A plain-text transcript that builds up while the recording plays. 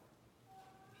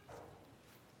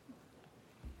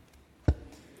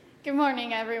Good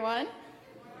morning, everyone.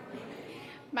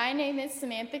 My name is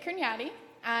Samantha Kerniati.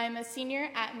 I'm a senior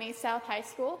at May South High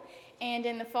School, and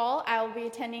in the fall, I will be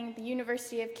attending the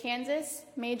University of Kansas,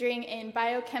 majoring in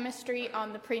biochemistry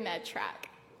on the pre-med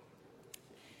track.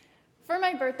 For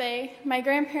my birthday, my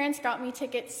grandparents got me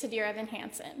tickets to Dear Evan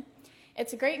Hansen.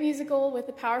 It's a great musical with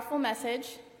a powerful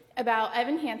message about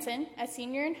Evan Hansen, a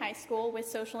senior in high school with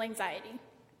social anxiety.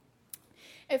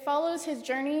 It follows his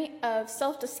journey of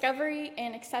self-discovery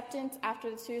and acceptance after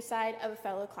the suicide of a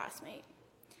fellow classmate.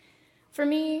 For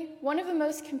me, one of the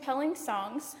most compelling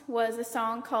songs was a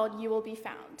song called You Will Be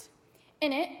Found.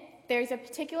 In it, there's a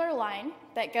particular line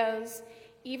that goes,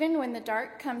 "Even when the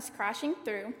dark comes crashing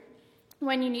through,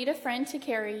 when you need a friend to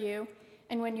carry you,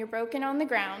 and when you're broken on the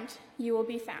ground, you will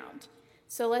be found.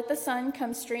 So let the sun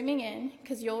come streaming in,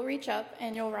 'cause you'll reach up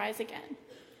and you'll rise again.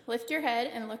 Lift your head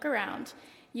and look around.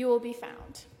 You will be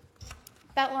found."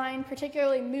 That line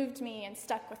particularly moved me and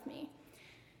stuck with me.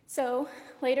 So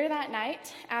later that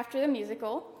night, after the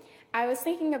musical, I was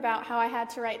thinking about how I had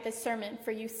to write this sermon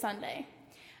for Youth Sunday.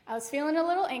 I was feeling a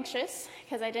little anxious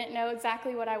because I didn't know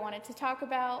exactly what I wanted to talk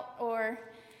about or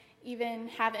even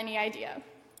have any idea.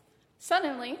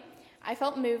 Suddenly, I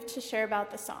felt moved to share about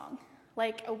the song,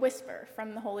 like a whisper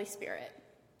from the Holy Spirit.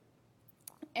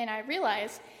 And I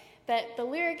realized that the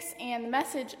lyrics and the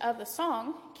message of the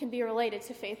song can be related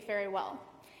to faith very well.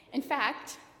 In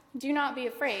fact, "Do not be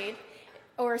afraid,"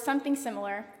 or something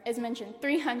similar, is mentioned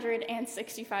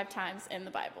 365 times in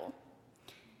the Bible.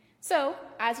 So,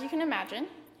 as you can imagine,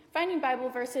 finding Bible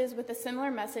verses with a similar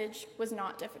message was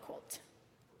not difficult.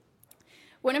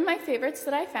 One of my favorites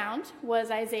that I found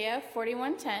was Isaiah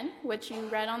 41:10, which you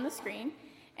read on the screen,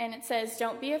 and it says,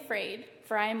 "Don't be afraid,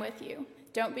 for I am with you.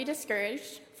 Don't be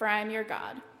discouraged, for I am your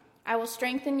God. I will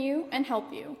strengthen you and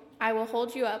help you. I will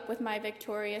hold you up with my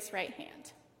victorious right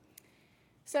hand."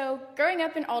 So, growing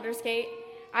up in Aldersgate,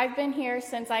 I've been here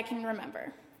since I can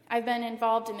remember. I've been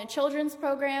involved in the children's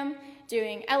program,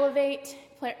 doing Elevate,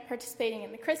 participating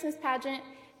in the Christmas pageant,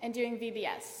 and doing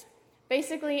VBS.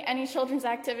 Basically, any children's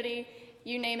activity,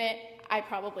 you name it, I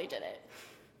probably did it.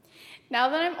 Now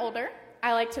that I'm older,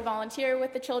 I like to volunteer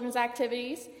with the children's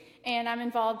activities, and I'm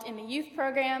involved in the youth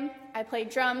program. I play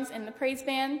drums in the praise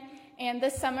band, and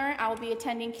this summer I will be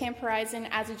attending Camp Horizon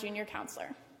as a junior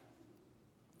counselor.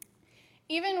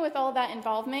 Even with all that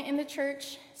involvement in the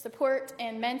church, support,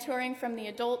 and mentoring from the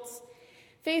adults,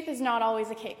 faith is not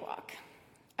always a cakewalk.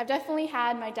 I've definitely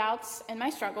had my doubts and my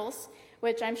struggles,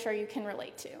 which I'm sure you can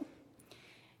relate to.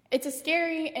 It's a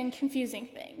scary and confusing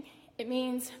thing. It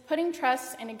means putting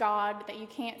trust in a God that you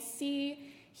can't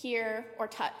see, hear, or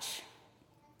touch.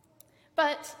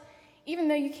 But even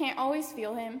though you can't always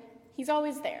feel him, he's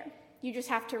always there. You just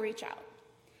have to reach out.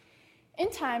 In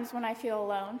times when I feel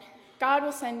alone, God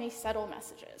will send me subtle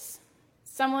messages.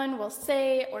 Someone will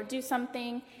say or do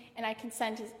something, and I can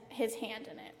sense his hand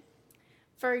in it.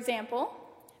 For example,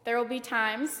 there will be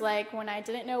times like when I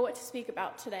didn't know what to speak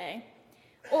about today,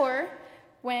 or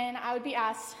when I would be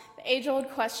asked the age-old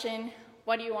question,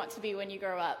 "What do you want to be when you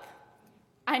grow up?"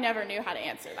 I never knew how to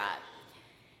answer that.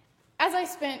 As I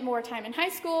spent more time in high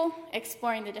school,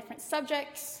 exploring the different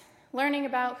subjects, learning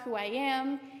about who I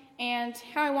am, and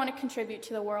how I want to contribute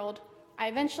to the world, I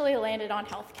eventually landed on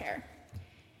healthcare.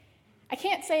 I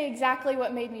can't say exactly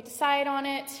what made me decide on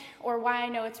it or why I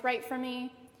know it's right for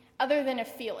me, other than a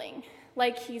feeling,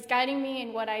 like he's guiding me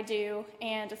in what I do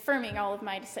and affirming all of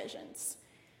my decisions.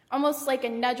 Almost like a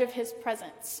nudge of his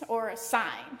presence or a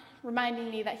sign, reminding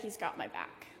me that he's got my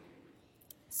back.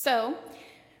 So,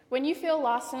 when you feel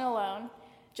lost and alone,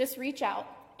 just reach out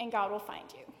and God will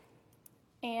find you.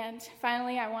 And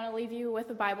finally, I want to leave you with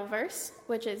a Bible verse,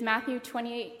 which is Matthew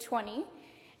 28:20,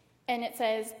 and it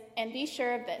says, "And be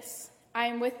sure of this, I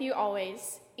am with you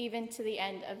always, even to the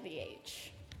end of the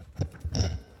age."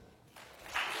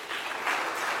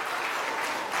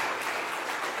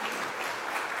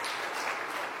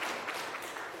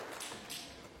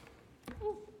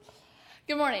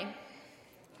 Good morning.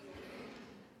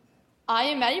 I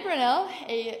am Maddie Brunell,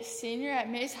 a senior at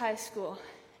Mays High School.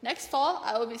 Next fall,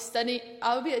 I will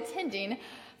be attending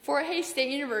Fort Hays State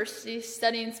University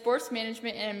studying sports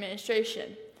management and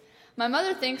administration. My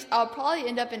mother thinks I'll probably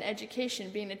end up in education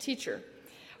being a teacher,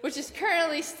 which is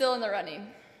currently still in the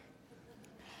running.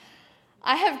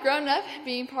 I have grown up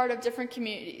being part of different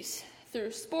communities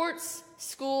through sports,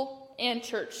 school, and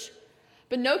church.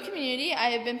 But no community I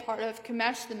have been part of can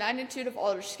match the magnitude of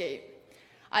Aldersgate.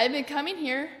 I have been coming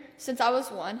here since I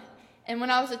was 1, and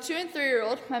when I was a 2- and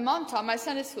 3-year-old, my mom taught my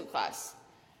Sunday school class.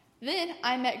 Then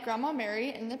I met Grandma Mary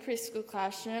in the preschool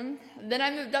classroom. Then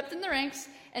I moved up in the ranks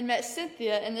and met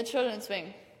Cynthia in the children's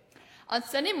wing. On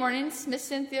Sunday mornings, Miss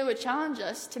Cynthia would challenge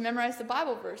us to memorize the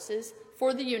Bible verses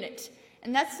for the unit.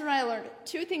 And that's when I learned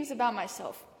two things about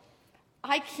myself.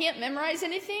 I can't memorize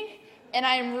anything, and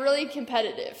I am really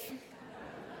competitive.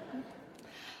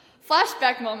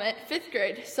 Flashback moment, 5th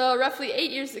grade, so roughly 8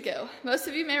 years ago. Most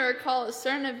of you may recall a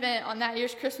certain event on that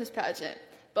year's Christmas pageant,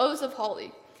 Bows of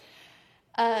Holly.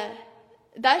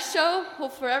 That show will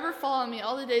forever follow me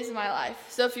all the days of my life.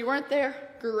 So if you weren't there,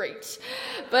 great.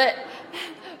 But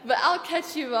I'll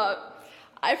catch you up.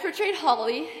 I portrayed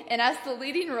Holly, and as the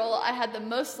leading role, I had the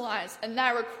most lines, and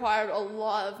that required a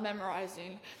lot of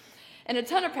memorizing and a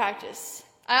ton of practice.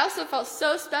 I also felt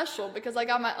so special because I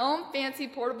got my own fancy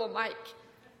portable mic.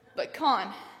 But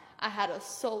I had a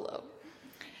solo.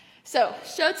 So,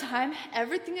 showtime,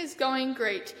 everything is going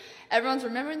great. Everyone's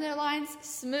remembering their lines,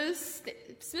 smooth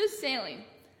sailing.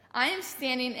 I am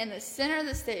standing in the center of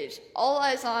the stage, all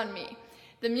eyes on me.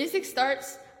 The music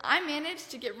starts. I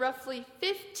managed to get roughly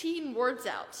 15 words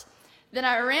out. Then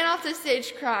I ran off the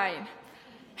stage crying.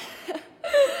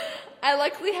 I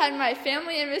luckily had my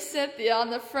family and Miss Cynthia on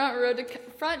the front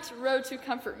row to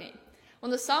comfort me.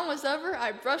 When the song was over,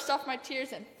 I brushed off my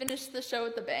tears and finished the show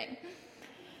with a bang.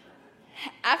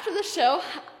 After the show,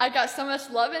 I got so much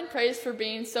love and praise for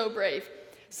being so brave.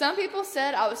 Some people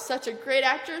said I was such a great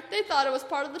actor, they thought it was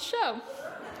part of the show.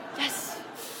 Yes.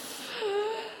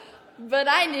 But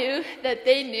I knew that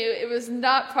they knew it was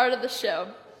not part of the show.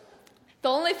 The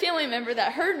only family member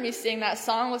that heard me sing that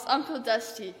song was Uncle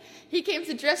Dusty. He came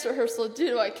to dress rehearsal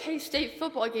due to a K-State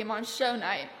football game on show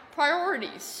night.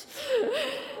 Priorities.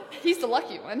 He's the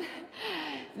lucky one.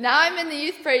 Now I'm in the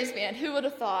youth praise band. Who would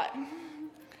have thought?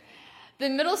 The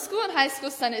middle school and high school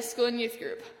Sunday school and youth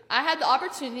group. I had the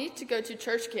opportunity to go to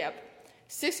church camp.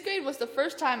 6th grade was the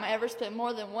first time I ever spent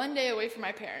more than one day away from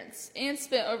my parents and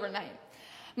spent overnight.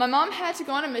 My mom had to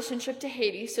go on a mission trip to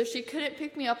Haiti, so she couldn't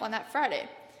pick me up on that Friday.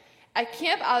 At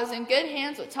camp, I was in good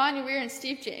hands with Tanya Weir and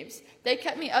Steve James. They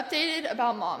kept me updated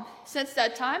about Mom. Since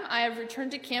that time, I have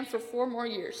returned to camp for 4 more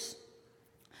years.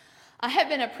 I have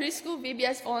been a preschool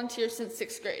VBS volunteer since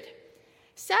 6th grade.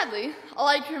 Sadly, all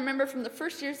I can remember from the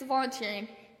first years of volunteering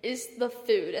is the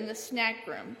food and the snack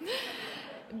room.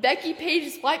 Becky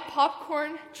Page's white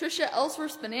popcorn, Trisha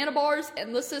Ellsworth's banana bars,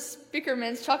 and Lissa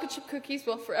Spickerman's chocolate chip cookies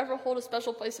will forever hold a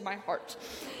special place in my heart.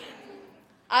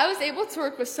 I was able to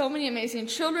work with so many amazing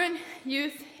children,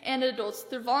 youth, and adults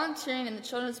through volunteering in the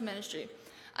children's ministry.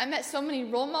 I met so many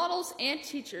role models and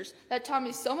teachers that taught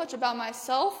me so much about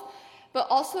myself, but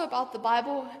also about the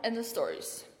Bible and the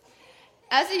stories.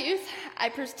 As a youth, I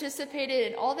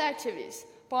participated in all the activities.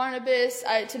 Barnabas,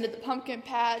 I attended the pumpkin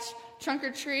patch, trunk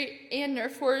or treat, and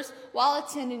Nerf Wars while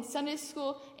attending Sunday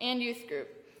school and youth group.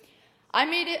 I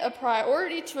made it a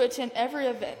priority to attend every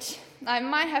event. I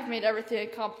might have made everything a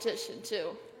competition too.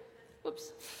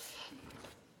 Whoops.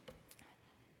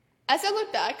 As I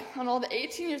look back on all the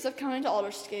 18 years of coming to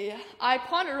Aldersgate, I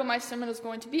pondered what my sermon was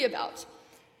going to be about.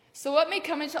 So what made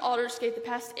coming to Aldersgate the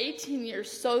past 18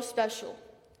 years so special?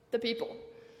 The people.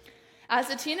 As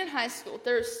a teen in high school,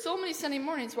 there were so many Sunday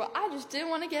mornings where I just didn't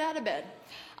want to get out of bed.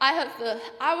 I had the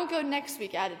I will go next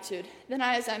week attitude. Then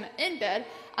as I'm in bed,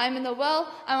 I'm in the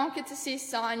I won't get to see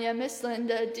Sonia, Miss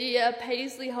Linda, Dia,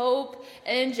 Paisley, Hope,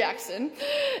 and Jackson.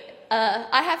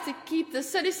 I have to keep the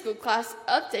Sunday school class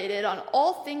updated on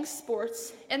all things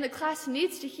sports, and the class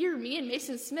needs to hear me and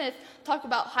Mason Smith talk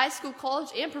about high school,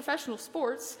 college, and professional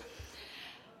sports.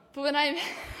 But when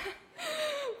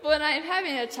I'm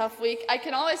having a tough week, I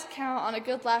can always count on a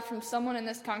good laugh from someone in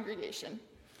this congregation.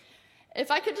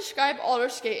 If I could describe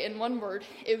Aldersgate in one word,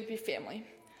 it would be family.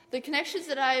 The connections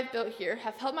that I have built here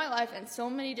have helped my life in so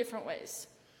many different ways.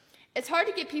 It's hard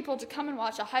to get people to come and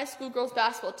watch a high school girls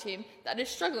basketball team that is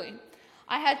struggling.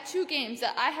 I had 2 games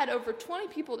that I had over 20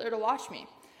 people there to watch me.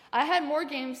 I had more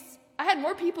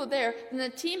people there than the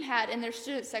team had in their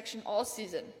student section all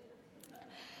season.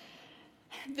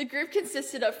 The group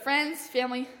consisted of friends,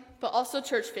 family, but also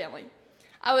church family.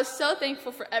 I was so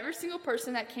thankful for every single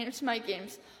person that came to my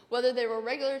games, whether they were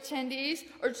regular attendees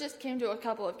or just came to a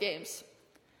couple of games.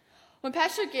 When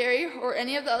Pastor Gary or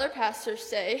any of the other pastors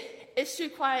say, "It's too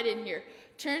quiet in here,"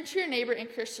 turn to your neighbor in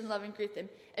Christian love and greet them.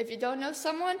 If you don't know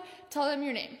someone, tell them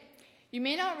your name. You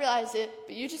may not realize it,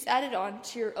 but you just added on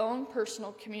to your own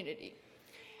personal community.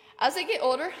 As I get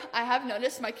older, I have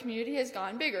noticed my community has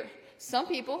gotten bigger. Some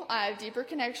people I have deeper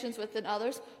connections with than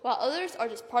others, while others are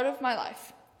just part of my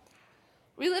life.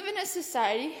 We live in a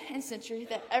society and century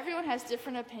that everyone has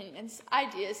different opinions,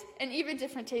 ideas, and even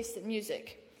different tastes in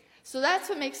music. So that's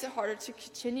what makes it harder to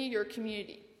continue your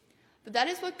community. But that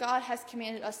is what God has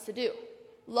commanded us to do: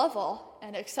 love all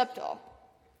and accept all.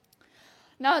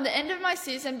 Now, at the end of my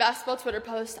season basketball Twitter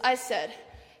post, I said,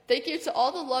 "Thank you to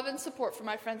all the love and support from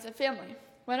my friends and family."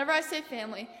 Whenever I say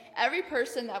family, every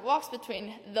person that walks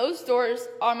between those doors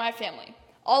are my family.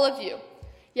 All of you.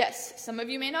 Yes, some of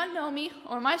you may not know me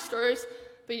or my stories,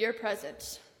 but you're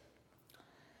present.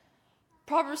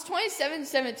 Proverbs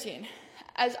 27:17.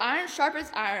 As iron sharpens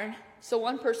iron, so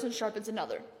one person sharpens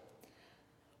another.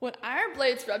 When iron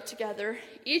blades rub together,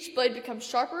 each blade becomes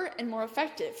sharper and more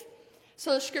effective.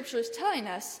 So the scripture is telling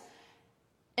us,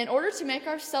 in order to make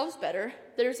ourselves better,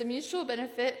 there is a mutual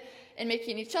benefit in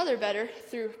making each other better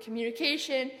through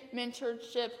communication,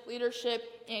 mentorship,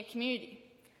 leadership, and community.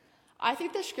 I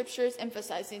think the scripture is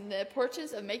emphasizing the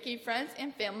importance of making friends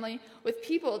and family with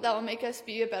people that will make us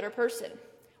be a better person.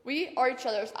 We are each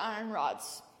other's iron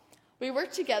rods. We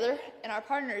work together and are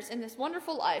partners in this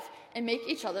wonderful life and make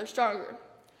each other stronger.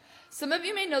 Some of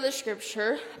you may know the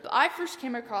scripture, but I first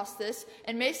came across this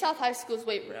in May South High School's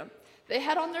weight room. They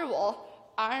had on their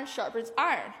wall, "Iron sharpens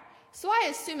iron," so I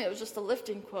assumed it was just a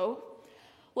lifting quote.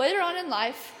 Later on in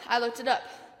life, I looked it up.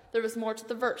 There was more to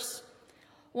the verse.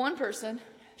 One person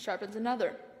sharpens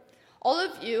another. All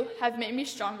of you have made me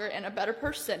stronger and a better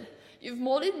person. You've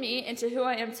molded me into who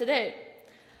I am today.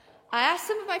 I asked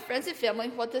some of my friends and family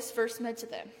what this verse meant to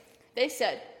them. They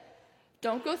said,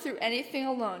 "Don't go through anything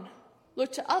alone.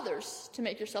 Look to others to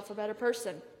make yourself a better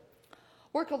person.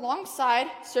 Work alongside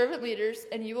servant leaders,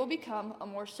 and you will become a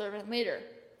more servant leader.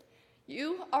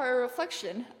 You are a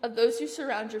reflection of those you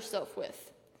surround yourself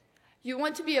with. You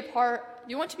want to be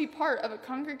part of a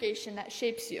congregation that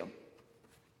shapes you."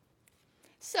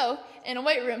 So, in a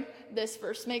weight room, this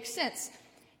verse makes sense.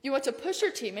 You want to push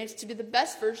your teammates to be the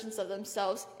best versions of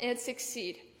themselves and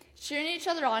succeed, cheering each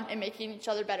other on and making each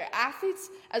other better athletes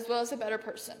as well as a better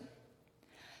person.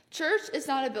 Church is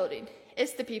not a building,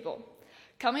 it's the people.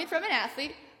 Coming from an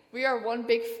athlete, we are one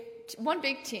big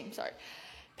team.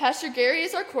 Pastor Gary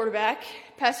is our quarterback,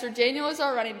 Pastor Daniel is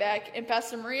our running back, and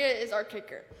Pastor Maria is our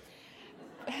kicker.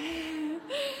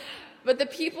 But the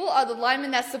people are the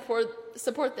linemen that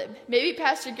support them. Maybe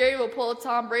Pastor Gary will pull a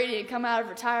Tom Brady and come out of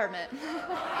retirement.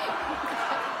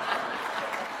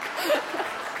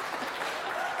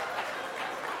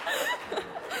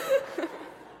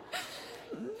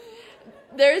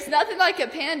 There is nothing like a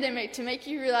pandemic to make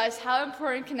you realize how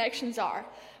important connections are.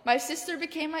 My sister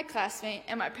became my classmate,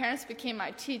 and my parents became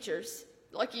my teachers.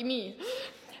 Lucky me.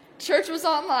 Church was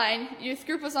online, youth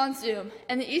group was on Zoom,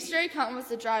 and the Easter egg hunt was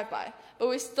a drive-by. But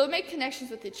we still made connections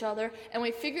with each other, and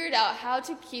we figured out how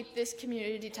to keep this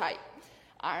community tight.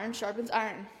 Iron sharpens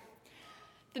iron.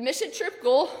 The mission trip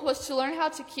goal was to learn how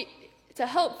to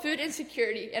help food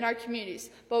insecurity in our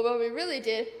communities, but what we really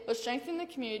did was strengthen the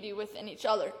community within each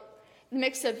other. The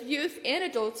mix of youth and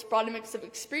adults brought a mix of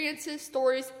experiences,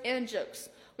 stories, and jokes.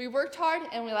 We worked hard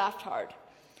and we laughed hard.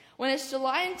 When it's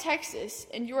July in Texas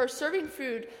and you are serving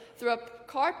food through a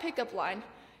car pickup line,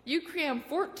 you cram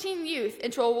 14 youth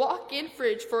into a walk-in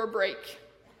fridge for a break.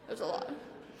 There's a lot.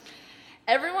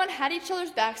 Everyone had each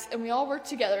other's backs and we all worked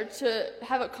together to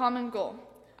have a common goal.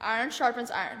 Iron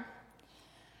sharpens iron.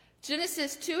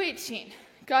 Genesis 2:18,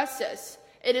 God says,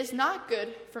 "It is not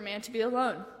good for man to be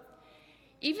alone."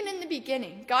 Even in the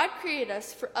beginning, God created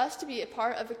us for us to be a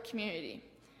part of a community.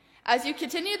 As you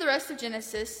continue the rest of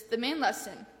Genesis, the main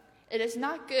lesson, it is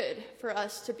not good for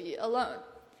us to be alone.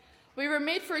 We were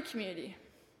made for a community.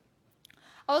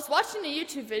 I was watching a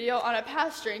YouTube video on a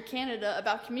pastor in Canada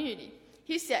about community.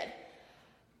 He said,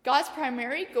 God's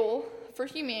primary goal for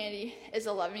humanity is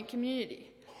a loving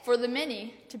community, for the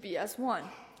many to be as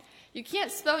one. You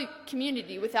can't spell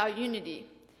community without unity.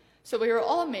 So we were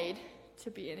all made to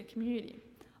be in a community.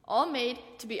 All made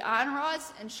to be iron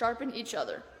rods and sharpen each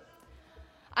other.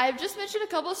 I have just mentioned a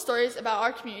couple of stories about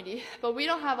our community, but we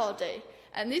don't have all day,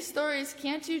 and these stories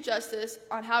can't do justice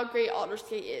on how great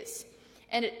Aldersgate is.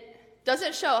 And it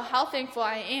doesn't show how thankful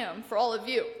I am for all of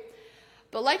you.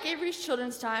 But like Avery's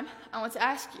Children's Time, I want to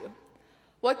ask you,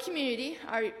 what community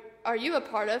are you a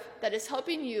part of that is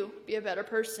helping you be a better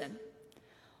person?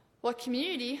 What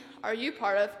community are you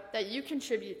part of that you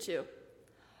contribute to?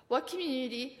 What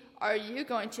community are you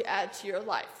going to add to your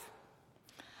life?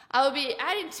 I will be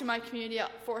adding to my community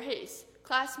at Fort Hays,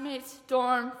 classmates,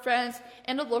 dorm, friends,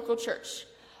 and a local church.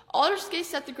 Aldersgate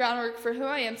set the groundwork for who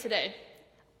I am today.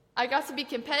 I got to be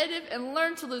competitive and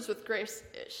learn to lose with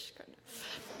grace-ish.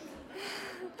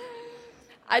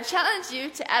 I challenge you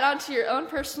to add on to your own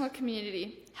personal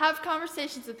community. Have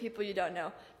conversations with people you don't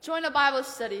know. Join a Bible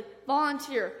study.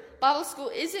 Volunteer. Bible school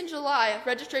is in July.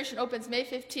 Registration opens May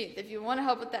 15th if you want to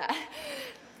help with that.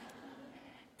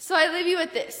 So I leave you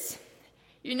with this.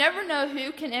 You never know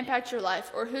who can impact your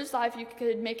life or whose life you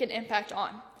could make an impact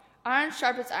on. Iron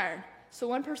sharpens iron. so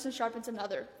one person sharpens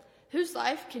another. Whose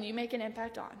life can you make an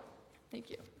impact on? Thank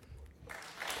you.